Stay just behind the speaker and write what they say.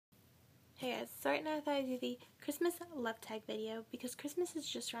Hey guys, so right now I thought I'd do the Christmas love tag video because Christmas is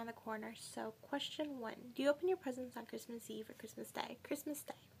just around the corner. So question 1, do you open your presents on Christmas Eve or Christmas Day? Christmas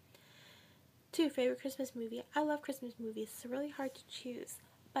Day. 2, favorite Christmas movie? I love Christmas movies, it's really hard to choose.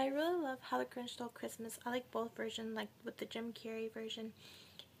 But I really love How the Grinch Stole Christmas. I like both versions, like with the Jim Carrey version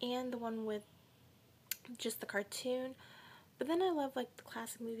and the one with just the cartoon. But then I love like the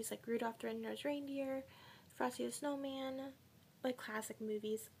classic movies like Rudolph the Red-Nosed Reindeer, Frosty the Snowman, like classic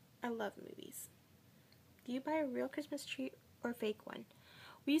movies. I love movies. Do you buy a real Christmas tree or fake one?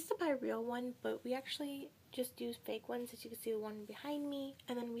 We used to buy a real one, but we actually just use fake ones, as you can see the one behind me,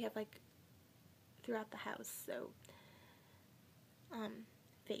 and then we have like throughout the house, so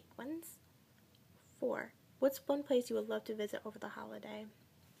fake ones. 4, what's one place you would love to visit over the holiday?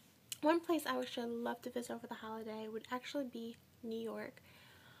 One place I would actually love to visit over the holiday would actually be New York.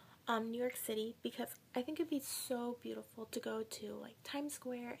 New York City, because I think it'd be so beautiful to go to like Times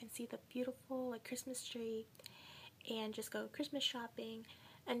Square and see the beautiful like Christmas tree and just go Christmas shopping,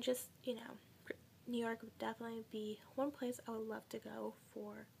 and just, you know, New York would definitely be one place I would love to go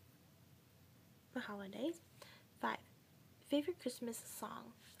for the holidays. 5, favorite Christmas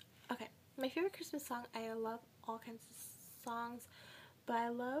song? Okay, my favorite Christmas song, I love all kinds of songs, but I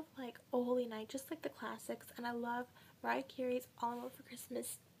love like Oh Holy Night, just like the classics, and I love Mariah Carey's All I Want for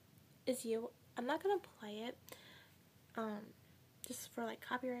Christmas Is You. I'm not gonna play it just for like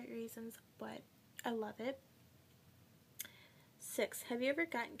copyright reasons, but I love it. 6, have you ever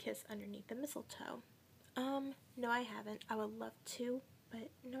gotten kissed underneath the mistletoe? No, I haven't. I would love to,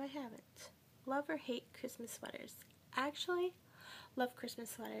 but no, I haven't. Love or hate Christmas sweaters? I actually love Christmas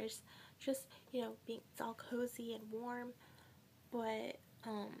sweaters, just, you know, being, it's all cozy and warm, but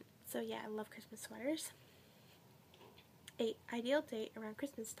so yeah, I love Christmas sweaters. 8, ideal date around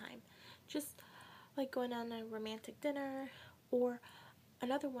Christmas time? Just like going on a romantic dinner, or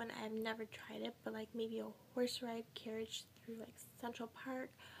another one, I've never tried it, but like maybe a horse ride carriage through like Central Park,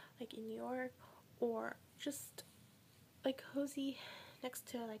 like in New York, or just like cozy next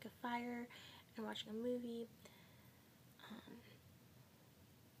to like a fire and watching a movie.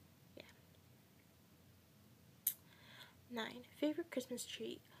 Yeah. 9, favorite Christmas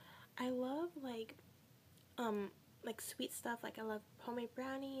treat? I love like sweet stuff, like I love homemade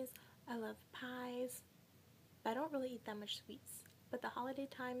brownies, I love pies, but I don't really eat that much sweets, but the holiday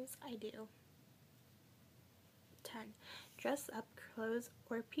times I do. 10, dress up clothes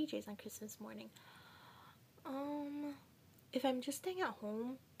or PJs on Christmas morning? If I'm just staying at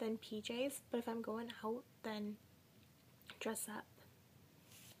home, then PJs, but if I'm going out, then dress up.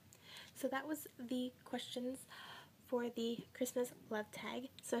 So that was the questions for the Christmas love tag.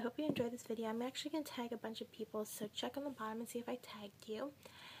 So I hope you enjoyed this video. I'm actually going to tag a bunch of people, so check on the bottom and see if I tagged you.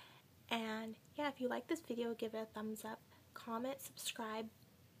 And yeah, if you like this video, give it a thumbs up, comment, subscribe,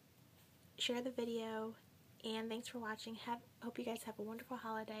 share the video, and thanks for watching. Hope you guys have a wonderful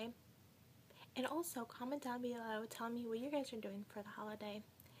holiday. And also comment down below telling me what you guys are doing for the holiday,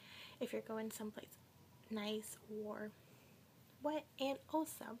 if you're going someplace nice or what. And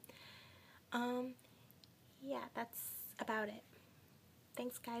also yeah, that's about it.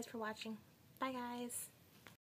 Thanks guys for watching. Bye guys.